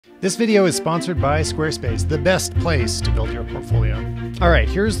This video is sponsored by Squarespace, the best place to build your portfolio. All right,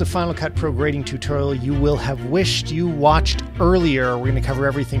 here's the Final Cut Pro grading tutorial you will have wished you watched earlier. We're going to cover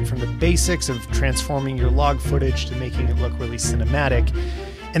everything from the basics of transforming your log footage to making it look really cinematic.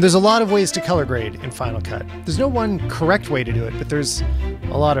 And there's a lot of ways to color grade in Final Cut. There's no one correct way to do it, but there's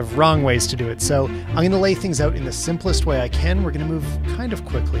a lot of wrong ways to do it. So I'm going to lay things out in the simplest way I can. We're going to move kind of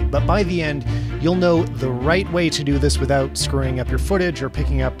quickly, but by the end, you'll know the right way to do this without screwing up your footage or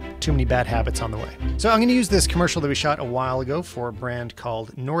picking up too many bad habits on the way. So I'm going to use this commercial that we shot a while ago for a brand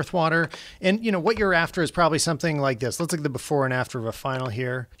called Northwater. And you know, what you're after is probably something like this. Let's look at the before and after of a final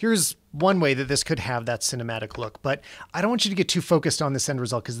here. Here's one way that this could have that cinematic look, but I don't want you to get too focused on this end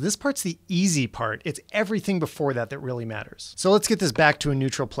result because this part's the easy part. It's everything before that that really matters. So let's get this back to a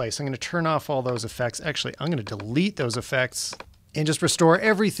neutral place. I'm going to turn off all those effects. Actually, I'm going to delete those effects and just restore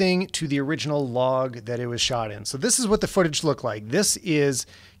everything to the original log that it was shot in. So this is what the footage looked like. This is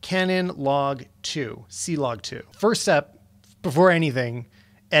Canon log 2, C-log 2. First step, before anything,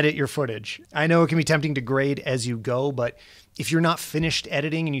 edit your footage. I know it can be tempting to grade as you go, but if you're not finished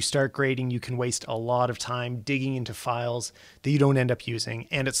editing and you start grading, you can waste a lot of time digging into files that you don't end up using,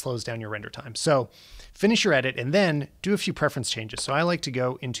 and it slows down your render time. So finish your edit and then do a few preference changes. So I like to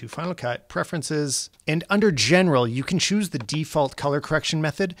go into Final Cut, Preferences, and under General, you can choose the default color correction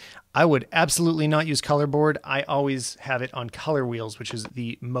method. I would absolutely not use color board. I always have it on color wheels, which is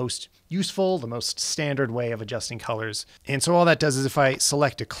the most useful, the most standard way of adjusting colors. And so all that does is if I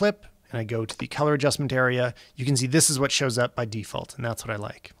select a clip, and I go to the color adjustment area, you can see this is what shows up by default, and that's what I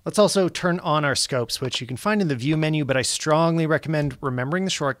like. Let's also turn on our scopes, which you can find in the view menu, but I strongly recommend remembering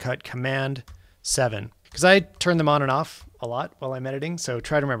the shortcut Command 7, because I turn them on and off a lot while I'm editing, so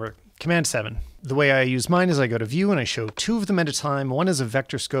try to remember Command 7. The way I use mine is I go to View and I show two of them at a time. One is a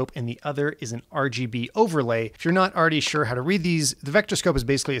vector scope and the other is an RGB overlay. If you're not already sure how to read these, the vector scope is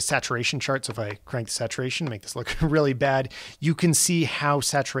basically a saturation chart. So if I crank the saturation, make this look really bad, you can see how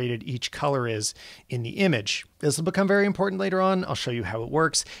saturated each color is in the image. This will become very important later on. I'll show you how it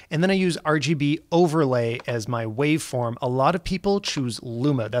works. And then I use RGB overlay as my waveform. A lot of people choose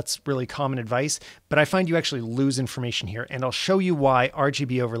Luma. That's really common advice, but I find you actually lose information here. And I'll show you why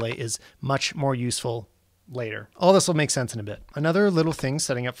RGB overlay is much more useful later. All this will make sense in a bit. Another little thing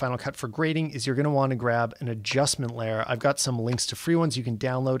setting up Final Cut for grading is you're going to want to grab an adjustment layer. I've got some links to free ones you can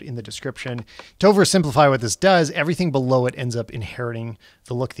download in the description. To oversimplify what this does, everything below it ends up inheriting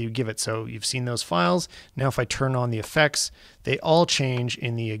the look that you give it. So you've seen those files. Now if I turn on the effects, they all change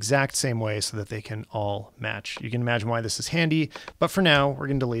in the exact same way so that they can all match. You can imagine why this is handy, but for now we're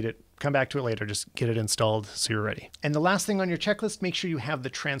going to delete it. Come back to it later, just get it installed so you're ready. And the last thing on your checklist, make sure you have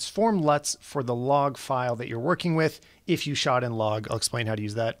the transform LUTs for the log file that you're working with. If you shot in log, I'll explain how to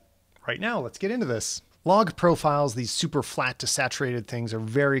use that right now. Let's get into this. Log profiles, these super flat to saturated things, are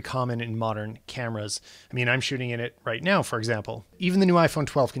very common in modern cameras. I mean, I'm shooting in it right now, for example. Even the new iPhone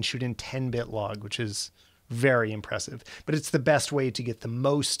 12 can shoot in 10-bit log, which is very impressive, but it's the best way to get the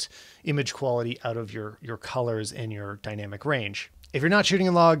most image quality out of your colors and your dynamic range. If you're not shooting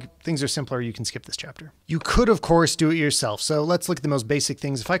in log, things are simpler. You can skip this chapter. You could, of course, do it yourself. So let's look at the most basic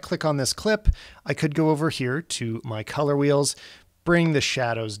things. If I click on this clip, I could go over here to my color wheels, bring the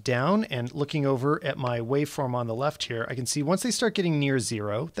shadows down, and looking over at my waveform on the left here, I can see once they start getting near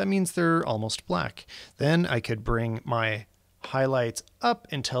 0, that means they're almost black. Then I could bring my highlights up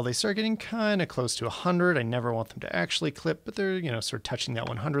until they start getting kind of close to 100. I never want them to actually clip, but they're, sort of touching that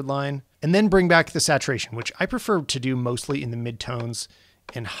 100 line. And then bring back the saturation, which I prefer to do mostly in the midtones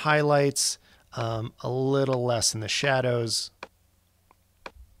and highlights, a little less in the shadows.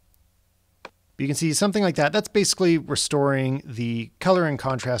 You can see something like that. That's basically restoring the color and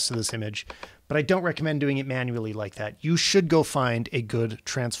contrast to this image, but I don't recommend doing it manually like that. You should go find a good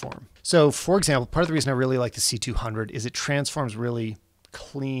transform. So for example, part of the reason I really like the C200 is it transforms really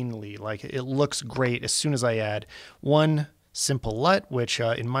cleanly. Like it looks great as soon as I add one simple LUT, which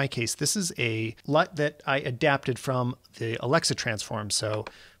in my case, this is a LUT that I adapted from the Alexa transform. So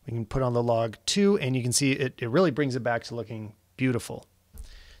we can put on the log 2 and you can see it really brings it back to looking beautiful.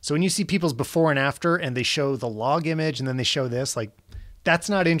 So when you see people's before and after and they show the log image and then they show this, like, that's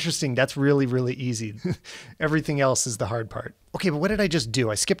not interesting. That's really, really easy. Everything else is the hard part. Okay, but what did I just do?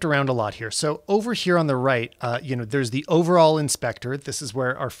 I skipped around a lot here. So over here on the right, there's the overall inspector. This is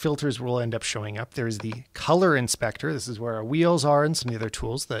where our filters will end up showing up. There's the color inspector. This is where our wheels are and some of the other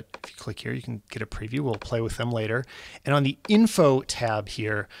tools that if you click here, you can get a preview. We'll play with them later. And on the info tab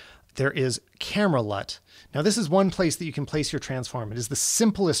here, there is camera LUT. Now this is one place that you can place your transform. It is the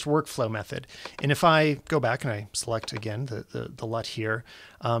simplest workflow method. And if I go back and I select again the LUT here,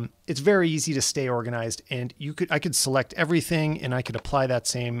 it's very easy to stay organized, and I could select everything and I could apply that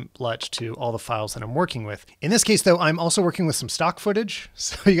same LUT to all the files that I'm working with. In this case though, I'm also working with some stock footage,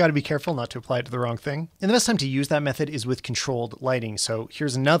 so you got to be careful not to apply it to the wrong thing. And the best time to use that method is with controlled lighting. So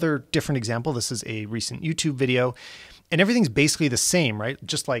here's another different example. This is a recent YouTube video. And everything's basically the same, right?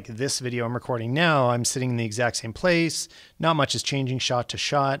 Just like this video I'm recording now, I'm sitting in the exact same place. Not much is changing shot to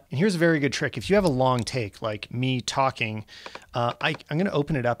shot. And here's a very good trick. If you have a long take, like me talking, I'm gonna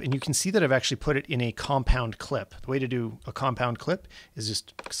open it up and you can see that I've actually put it in a compound clip. The way to do a compound clip is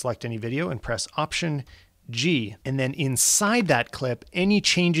just select any video and press Option G. And then inside that clip, any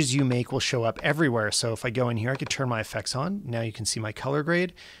changes you make will show up everywhere. So if I go in here, I could turn my effects on. Now you can see my color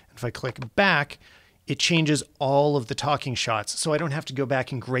grade. And if I click back, it changes all of the talking shots, so I don't have to go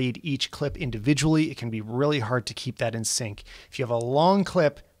back and grade each clip individually. It can be really hard to keep that in sync. If you have a long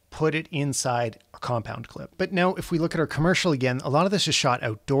clip, put it inside a compound clip. But now if we look at our commercial again, a lot of this is shot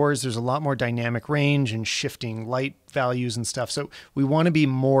outdoors. There's a lot more dynamic range and shifting light values and stuff. So we want to be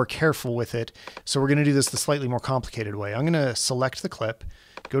more careful with it. So we're going to do this the slightly more complicated way. I'm going to select the clip,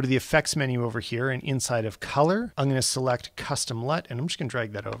 go to the effects menu over here, and inside of color, I'm going to select custom LUT, and I'm just going to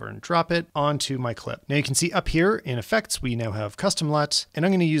drag that over and drop it onto my clip. Now you can see up here in effects, we now have custom LUT, and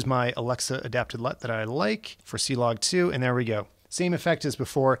I'm going to use my Alexa adapted LUT that I like for C-Log 2, and there we go. Same effect as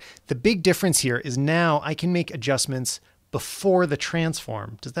before. The big difference here is now I can make adjustments before the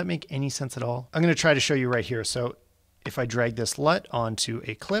transform. Does that make any sense at all? I'm going to try to show you right here. So if I drag this LUT onto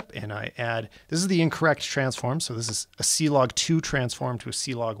a clip and I add, this is the incorrect transform. So this is a C-Log 2 transform to a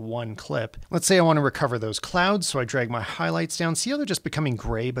C-Log 1 clip. Let's say I want to recover those clouds. So I drag my highlights down. See how they're just becoming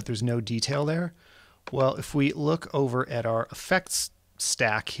gray, but there's no detail there? Well, if we look over at our effects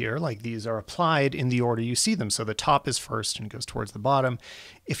stack here, like these are applied in the order you see them. So the top is first and goes towards the bottom.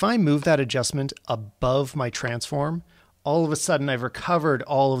 If I move that adjustment above my transform, all of a sudden I've recovered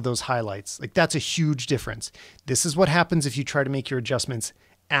all of those highlights. Like that's a huge difference. This is what happens if you try to make your adjustments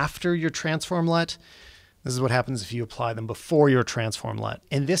after your transform LUT. This is what happens if you apply them before your transform LUT.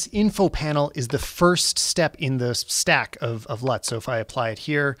 And this info panel is the first step in the stack of LUT. So if I apply it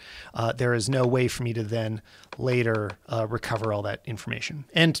here, there is no way for me to then later recover all that information.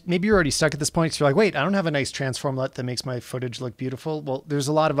 And maybe you're already stuck at this point, so you're like, wait, I don't have a nice transform LUT that makes my footage look beautiful. Well, there's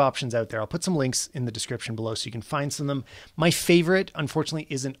a lot of options out there. I'll put some links in the description below so you can find some of them. My favorite, unfortunately,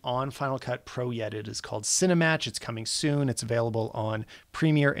 isn't on Final Cut Pro yet. It is called Cinematch. It's coming soon. It's available on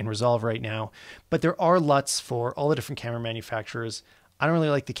Premiere and Resolve right now. But there are LUTs for all the different camera manufacturers. I don't really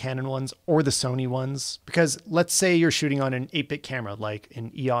like the Canon ones or the Sony ones because let's say you're shooting on an 8-bit camera like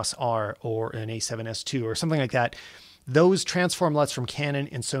an EOS R or an A7S II or something like that. Those transform LUTs from Canon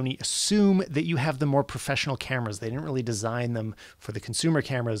and Sony assume that you have the more professional cameras. They didn't really design them for the consumer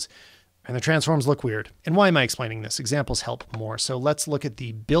cameras, and the transforms look weird. And why am I explaining this? Examples help more. So let's look at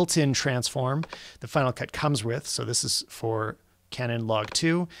the built-in transform the Final Cut comes with. So this is for Canon Log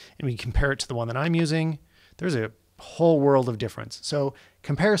 2, and we compare it to the one that I'm using. There's a whole world of difference. So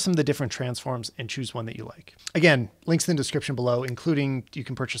compare some of the different transforms and choose one that you like. Again, links in the description below, including you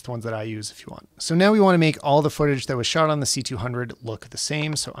can purchase the ones that I use if you want. So now we want to make all the footage that was shot on the C200 look the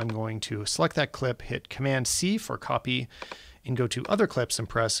same. So I'm going to select that clip, hit Command C for copy, and go to other clips and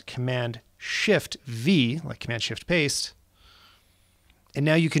press Command Shift V, like Command Shift Paste. And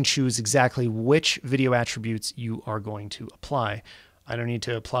now you can choose exactly which video attributes you are going to apply. I don't need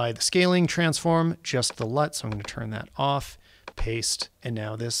to apply the scaling transform, just the LUT, so I'm going to turn that off, paste, and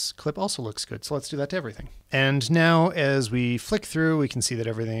now this clip also looks good. So let's do that to everything. And now as we flick through, we can see that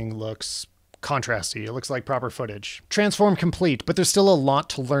everything looks contrasty. It looks like proper footage. Transform complete, but there's still a lot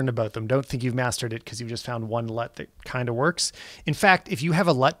to learn about them. Don't think you've mastered it because you've just found one LUT that kind of works. In fact, if you have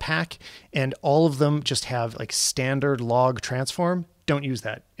a LUT pack and all of them just have like standard log transform, don't use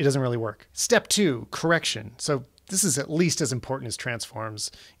that. It doesn't really work. Step 2, correction. So this is at least as important as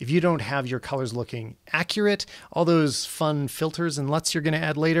transforms. If you don't have your colors looking accurate, all those fun filters and LUTs you're going to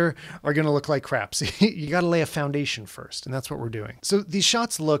add later are going to look like crap. So you got to lay a foundation first, and that's what we're doing. So these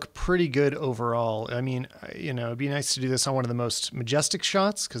shots look pretty good overall. I mean, you know, it'd be nice to do this on one of the most majestic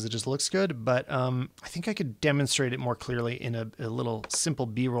shots because it just looks good, but I think I could demonstrate it more clearly in a little simple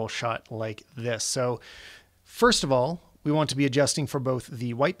B-roll shot like this. So first of all, we want to be adjusting for both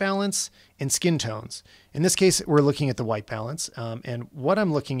the white balance and skin tones. In this case, we're looking at the white balance. And what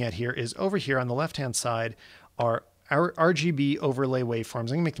I'm looking at here is over here on the left-hand side are our RGB overlay waveforms. I'm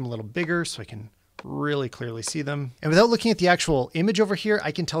gonna make them a little bigger so I can really clearly see them. And without looking at the actual image over here,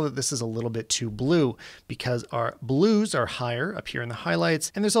 I can tell that this is a little bit too blue because our blues are higher up here in the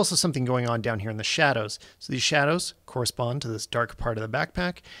highlights. And there's also something going on down here in the shadows. So these shadows correspond to this dark part of the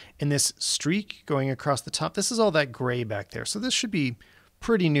backpack. And this streak going across the top, this is all that gray back there. So this should be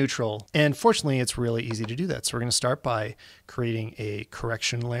pretty neutral. And fortunately, it's really easy to do that. So we're going to start by creating a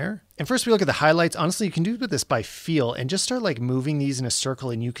correction layer. And first we look at the highlights. Honestly, you can do this by feel and just start like moving these in a circle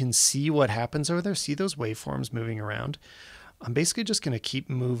and you can see what happens over there. See those waveforms moving around? I'm basically just going to keep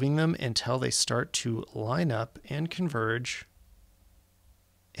moving them until they start to line up and converge.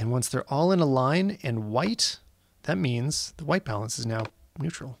 And once they're all in a line and white, that means the white balance is now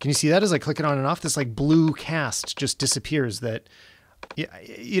neutral. Can you see that as I click it on and off? This like blue cast just disappears that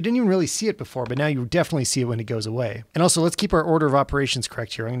you didn't even really see it before, but now you definitely see it when it goes away. And also let's keep our order of operations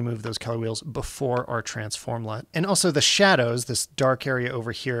correct here. I'm going to move those color wheels before our transform LUT. And also the shadows, this dark area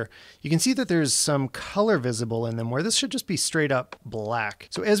over here, you can see that there's some color visible in them where this should just be straight up black.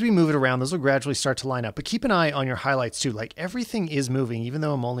 So as we move it around, those will gradually start to line up, but keep an eye on your highlights too. Like everything is moving, even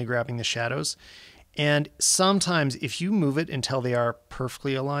though I'm only grabbing the shadows. And sometimes if you move it until they are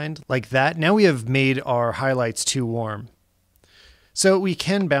perfectly aligned like that, now we have made our highlights too warm. So we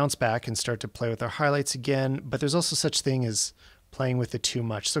can bounce back and start to play with our highlights again, but there's also such thing as playing with it too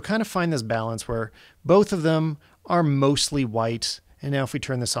much. So kind of find this balance where both of them are mostly white. And now if we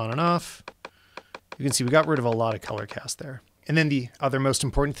turn this on and off, you can see we got rid of a lot of color cast there. And then the other most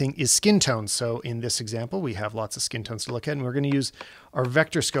important thing is skin tones. So in this example, we have lots of skin tones to look at, and we're going to use our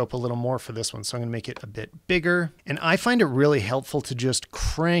vector scope a little more for this one. So I'm going to make it a bit bigger. And I find it really helpful to just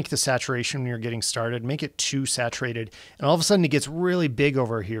crank the saturation when you're getting started, make it too saturated. And all of a sudden it gets really big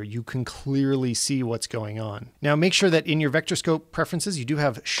over here. You can clearly see what's going on. Now make sure that in your vector scope preferences, you do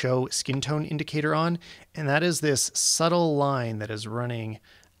have show skin tone indicator on. And that is this subtle line that is running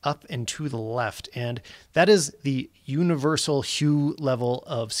up and to the left. And that is the universal hue level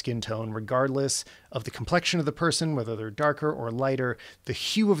of skin tone, regardless of the complexion of the person, whether they're darker or lighter, the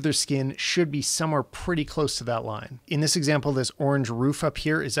hue of their skin should be somewhere pretty close to that line. In this example, this orange roof up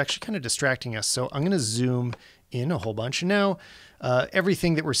here is actually kind of distracting us. So I'm going to zoom in a whole bunch. And now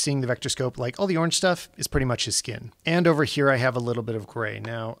everything that we're seeing the vector scope, like all the orange stuff, is pretty much his skin. And over here, I have a little bit of gray.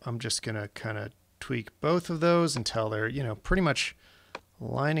 Now I'm just going to kind of tweak both of those until they're, pretty much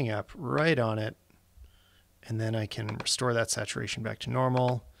lining up right on it. And then I can restore that saturation back to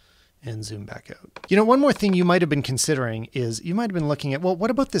normal and zoom back out. One more thing you might have been considering is you might have been looking at, well, what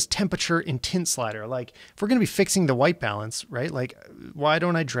about this temperature and tint slider? Like if we're going to be fixing the white balance, right? Like why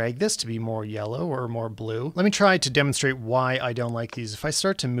don't I drag this to be more yellow or more blue? Let me try to demonstrate why I don't like these. If I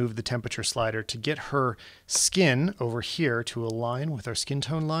start to move the temperature slider to get her skin over here to align with our skin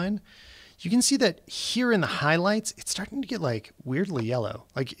tone line, you can see that here in the highlights, it's starting to get like weirdly yellow.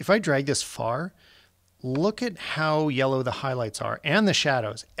 Like if I drag this far, look at how yellow the highlights are and the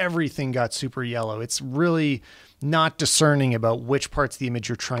shadows. Everything got super yellow. It's really not discerning about which parts of the image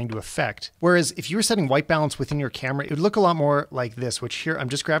you're trying to affect. Whereas if you were setting white balance within your camera, it would look a lot more like this, which here I'm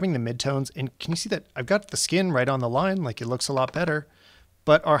just grabbing the midtones. And can you see that I've got the skin right on the line? Like it looks a lot better.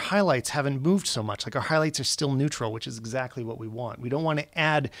 But our highlights haven't moved so much. Like our highlights are still neutral, which is exactly what we want. We don't want to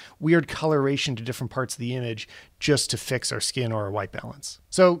add weird coloration to different parts of the image just to fix our skin or our white balance.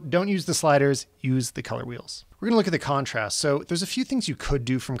 So don't use the sliders, use the color wheels. We're going to look at the contrast. So there's a few things you could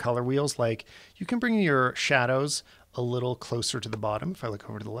do from color wheels. Like you can bring your shadows a little closer to the bottom. If I look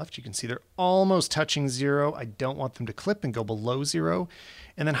over to the left, you can see they're almost touching 0. I don't want them to clip and go below 0.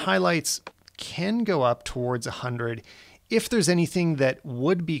 And then highlights can go up towards 100. If there's anything that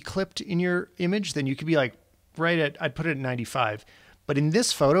would be clipped in your image, then you could be like I'd put it at 95. But in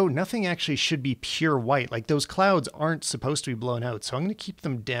this photo, nothing actually should be pure white. Like those clouds aren't supposed to be blown out. So I'm going to keep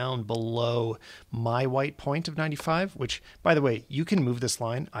them down below my white point of 95, which by the way, you can move this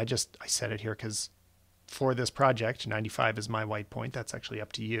line. I set it here because for this project, 95 is my white point. That's actually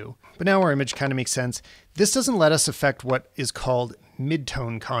up to you. But now our image kind of makes sense. This doesn't let us affect what is called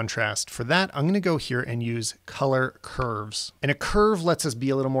midtone contrast. For that, I'm going to go here and use color curves. And a curve lets us be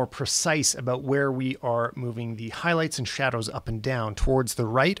a little more precise about where we are moving the highlights and shadows up and down. Towards the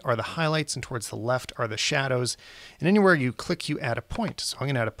right are the highlights and towards the left are the shadows. And anywhere you click, you add a point. So I'm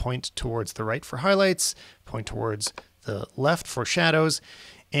going to add a point towards the right for highlights, point towards the left for shadows.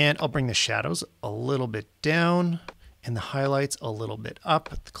 And I'll bring the shadows a little bit down and the highlights a little bit up,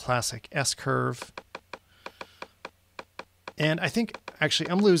 the classic S curve. And I think actually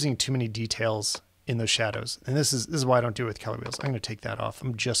I'm losing too many details in those shadows. And this is why I don't do it with color wheels. I'm going to take that off.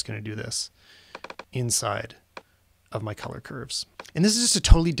 I'm just going to do this inside of my color curves. And this is just a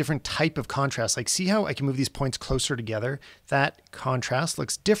totally different type of contrast. Like see how I can move these points closer together? That contrast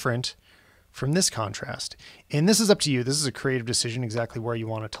looks different from this contrast. And this is up to you. This is a creative decision exactly where you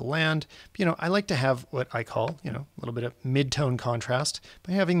want it to land. You know, I like to have what I call, you know, a little bit of mid-tone contrast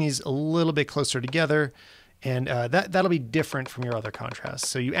by having these a little bit closer together. And that'll be different from your other contrasts.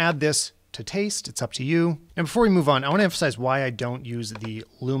 So you add this to taste, it's up to you. And before we move on, I want to emphasize why I don't use the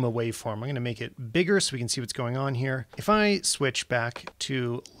Luma waveform. I'm going to make it bigger so we can see what's going on here. If I switch back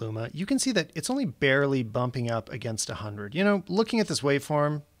to Luma, you can see that it's only barely bumping up against 100. You know, looking at this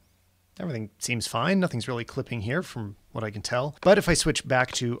waveform, everything seems fine. Nothing's really clipping here from what I can tell. But if I switch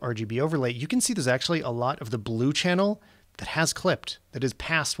back to RGB overlay, you can see there's actually a lot of the blue channel that has clipped, that is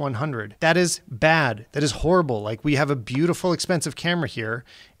past 100. That is bad. That is horrible. Like, we have a beautiful, expensive camera here,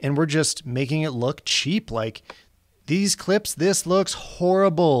 and we're just making it look cheap. Like, these clips, this looks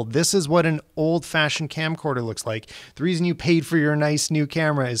horrible. This is what an old-fashioned camcorder looks like. The reason you paid for your nice new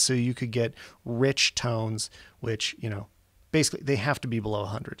camera is so you could get rich tones, which, you know, basically they have to be below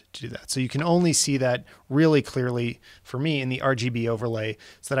 100 to do that. So you can only see that really clearly for me in the RGB overlay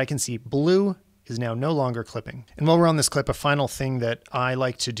so that I can see blue is now no longer clipping. And while we're on this clip, a final thing that I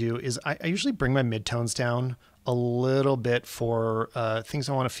like to do is I usually bring my midtones down a little bit for things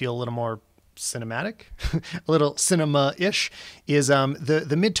I want to feel a little more cinematic, a little cinema-ish, is the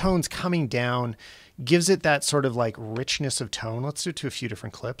midtones coming down gives it that sort of like richness of tone. Let's do it to a few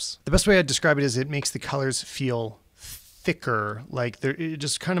different clips. The best way I'd describe it is it makes the colors feel thicker, like they're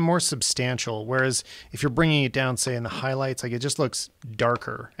just kind of more substantial. Whereas if you're bringing it down, say in the highlights, like it just looks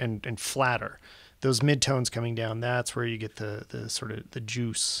darker and flatter. Those midtones coming down, that's where you get the sort of the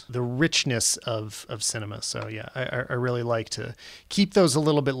juice, the richness of cinema. So yeah, I really like to keep those a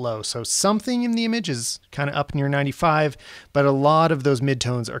little bit low. So something in the image is kind of up near 95, but a lot of those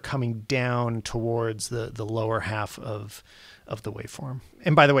midtones are coming down towards the lower half of the waveform.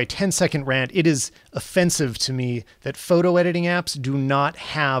 And by the way, 10-second rant, it is offensive to me that photo editing apps do not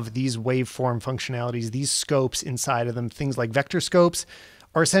have these waveform functionalities, these scopes inside of them. Things like vector scopes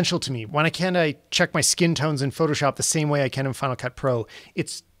are essential to me. Why can't I check my skin tones in Photoshop the same way I can in Final Cut Pro?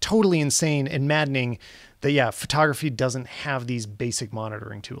 It's totally insane and maddening that, yeah, photography doesn't have these basic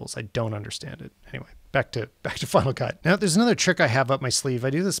monitoring tools. I don't understand it. Anyway, back to Final Cut. Now, there's another trick I have up my sleeve.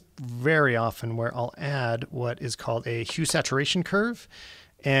 I do this very often where I'll add what is called a hue saturation curve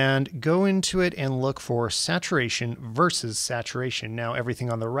and go into it and look for saturation versus saturation. Now, everything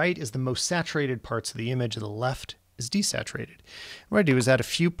on the right is the most saturated parts of the image. The left is desaturated. What I do is add a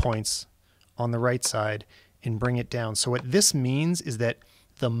few points on the right side and bring it down. So what this means is that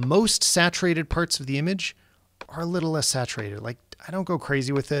the most saturated parts of the image are a little less saturated. Like, I don't go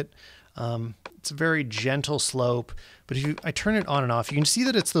crazy with it. It's a very gentle slope, but if I turn it on and off, you can see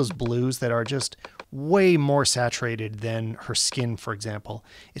that it's those blues that are just way more saturated than her skin, for example.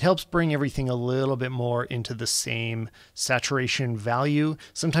 It helps bring everything a little bit more into the same saturation value.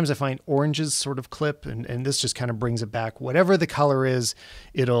 Sometimes I find oranges sort of clip, and this just kind of brings it back. Whatever the color is,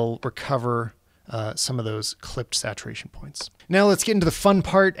 it'll recover some of those clipped saturation points. Now let's get into the fun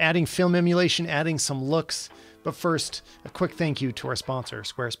part, adding film emulation, adding some looks. But first, a quick thank you to our sponsor,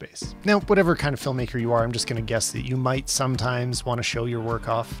 Squarespace. Now, whatever kind of filmmaker you are, I'm just going to guess that you might sometimes want to show your work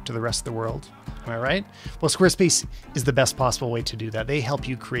off to the rest of the world. Am I right? Well, Squarespace is the best possible way to do that. They help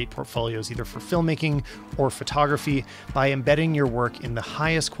you create portfolios either for filmmaking or photography by embedding your work in the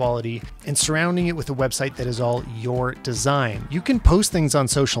highest quality and surrounding it with a website that is all your design. You can post things on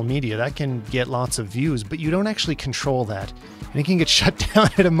social media that can get lots of views, but you don't actually control that. And it can get shut down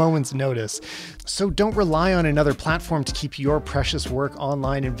at a moment's notice. So don't rely on another platform to keep your precious work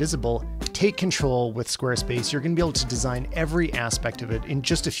online and visible. Take control with Squarespace. You're going to be able to design every aspect of it in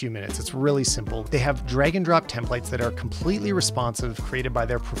just a few minutes. It's really simple. They have drag and drop templates that are completely responsive, created by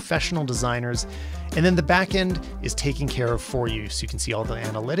their professional designers. And then the back end is taken care of for you. So you can see all the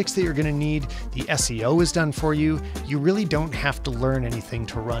analytics that you're going to need. The SEO is done for you. You really don't have to learn anything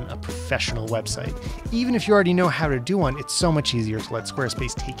to run a professional website. Even if you already know how to do one, it's so much easier to let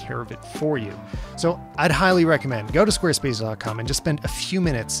Squarespace take care of it for you. So I'd highly recommend go to squarespace.com and just spend a few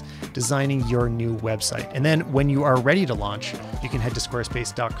minutes designing your new website. And then when you are ready to launch, you can head to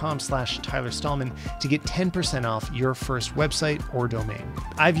squarespace.com/Tyler Stalman to get 10% off your first website or domain.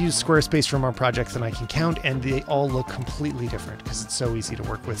 I've used Squarespace for more projects than I can count, and they all look completely different because it's so easy to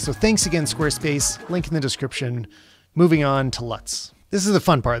work with. So thanks again, Squarespace. Link in the description. Moving on to LUTs. This is the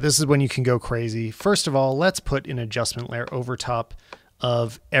fun part. This is when you can go crazy. First of all, let's put an adjustment layer over top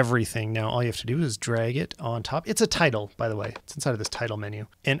of everything. Now, all you have to do is drag it on top. It's a title, by the way. It's inside of this title menu.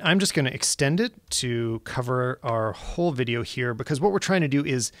 And I'm just going to extend it to cover our whole video here, because what we're trying to do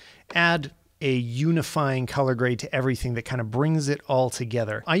is add a unifying color grade to everything that kind of brings it all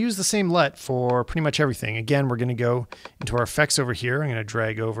together. I use the same LUT for pretty much everything. Again, we're going to go into our effects over here. I'm going to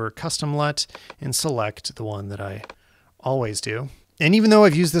drag over custom LUT and select the one that I always do. And even though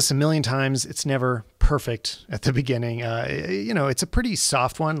I've used this a million times, it's never perfect at the beginning. You know, it's a pretty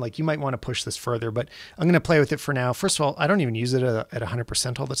soft one. Like, you might want to push this further, but I'm going to play with it for now. First of all, I don't even use it at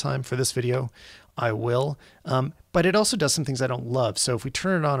 100% all the time. For this video, I will. But it also does some things I don't love. So if we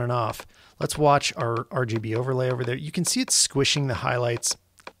turn it on and off, let's watch our RGB overlay over there. You can see it's squishing the highlights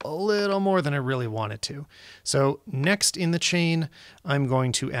a little more than I really want it to. So next in the chain, I'm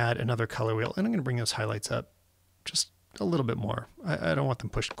going to add another color wheel, and I'm going to bring those highlights up just a little bit more. I don't want them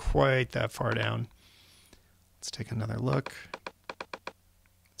pushed quite that far down. Let's take another look.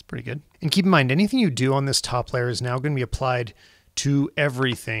 It's pretty good. And keep in mind, anything you do on this top layer is now going to be applied to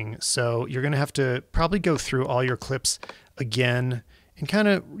everything. So you're going to have to probably go through all your clips again and kind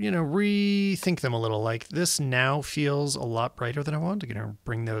of, you know, rethink them a little. Like, this now feels a lot brighter than I want. I'm going to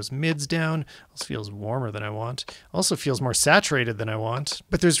bring those mids down. This feels warmer than I want. Also feels more saturated than I want.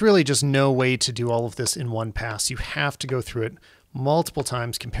 But there's really just no way to do all of this in one pass. You have to go through it multiple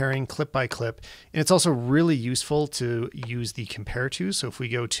times, comparing clip by clip. And it's also really useful to use the compare to. So if we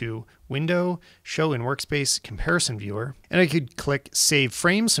go to Window, Show in Workspace, Comparison Viewer, and I could click Save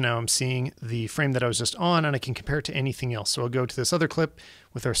Frame. So now I'm seeing the frame that I was just on, and I can compare it to anything else. So I'll go to this other clip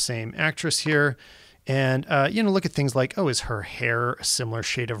with our same actress here. And, you know, look at things like, oh, is her hair a similar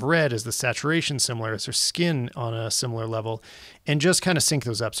shade of red? Is the saturation similar? Is her skin on a similar level? And just kind of sync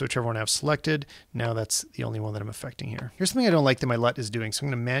those up. So whichever one I've selected, now that's the only one that I'm affecting here. Here's something I don't like that my LUT is doing. So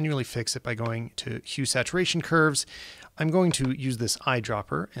I'm going to manually fix it by going to Hue Saturation Curves. I'm going to use this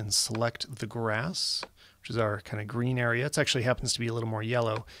eyedropper and select the grass, which is our kind of green area. It actually happens to be a little more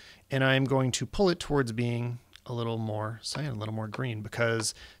yellow. And I'm going to pull it towards being a little more cyan, a little more green,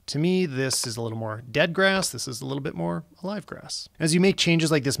 because to me, this is a little more dead grass. This is a little bit more alive grass. As you make changes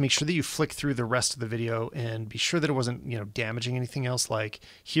like this, make sure that you flick through the rest of the video and be sure that it wasn't, you know, damaging anything else. Like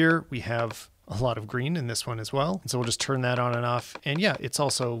here, we have a lot of green in this one as well. And so we'll just turn that on and off. And yeah, it's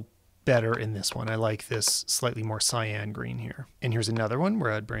also better in this one. I like this slightly more cyan green here. And here's another one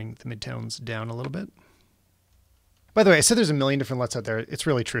where I'd bring the midtones down a little bit. By the way, I said there's a million different LUTs out there. It's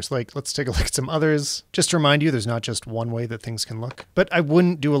really true. So like, let's take a look at some others. Just to remind you, there's not just one way that things can look. But I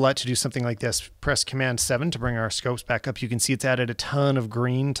wouldn't do a LUT to do something like this. Press Command 7 to bring our scopes back up. You can see it's added a ton of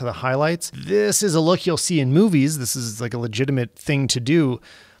green to the highlights. This is a look you'll see in movies. This is like a legitimate thing to do.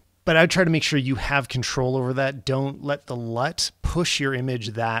 But I'd try to make sure you have control over that. Don't let the LUT push your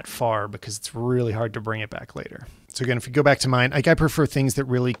image that far, because it's really hard to bring it back later. So again, if we go back to mine, like, I prefer things that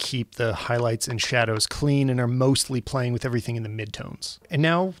really keep the highlights and shadows clean and are mostly playing with everything in the midtones. And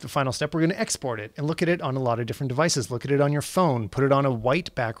now the final step, we're going to export it and look at it on a lot of different devices. Look at it on your phone, put it on a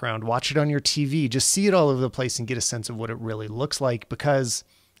white background, watch it on your TV, just see it all over the place and get a sense of what it really looks like, because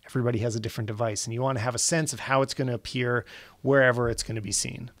everybody has a different device and you want to have a sense of how it's going to appear wherever it's going to be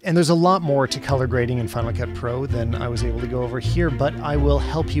seen. And there's a lot more to color grading in Final Cut Pro than I was able to go over here, but I will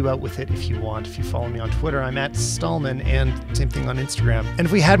help you out with it if you want. If you follow me on Twitter, I'm at Stalman, and same thing on Instagram. And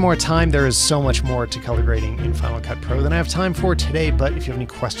if we had more time, there is so much more to color grading in Final Cut Pro than I have time for today, but if you have any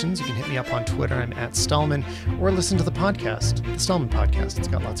questions, you can hit me up on Twitter. I'm at Stalman, or listen to the podcast, the Stalman Podcast. It's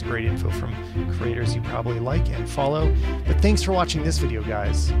got lots of great info from creators you probably like and follow. But thanks for watching this video,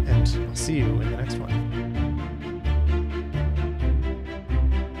 guys, and I'll see you in the next one.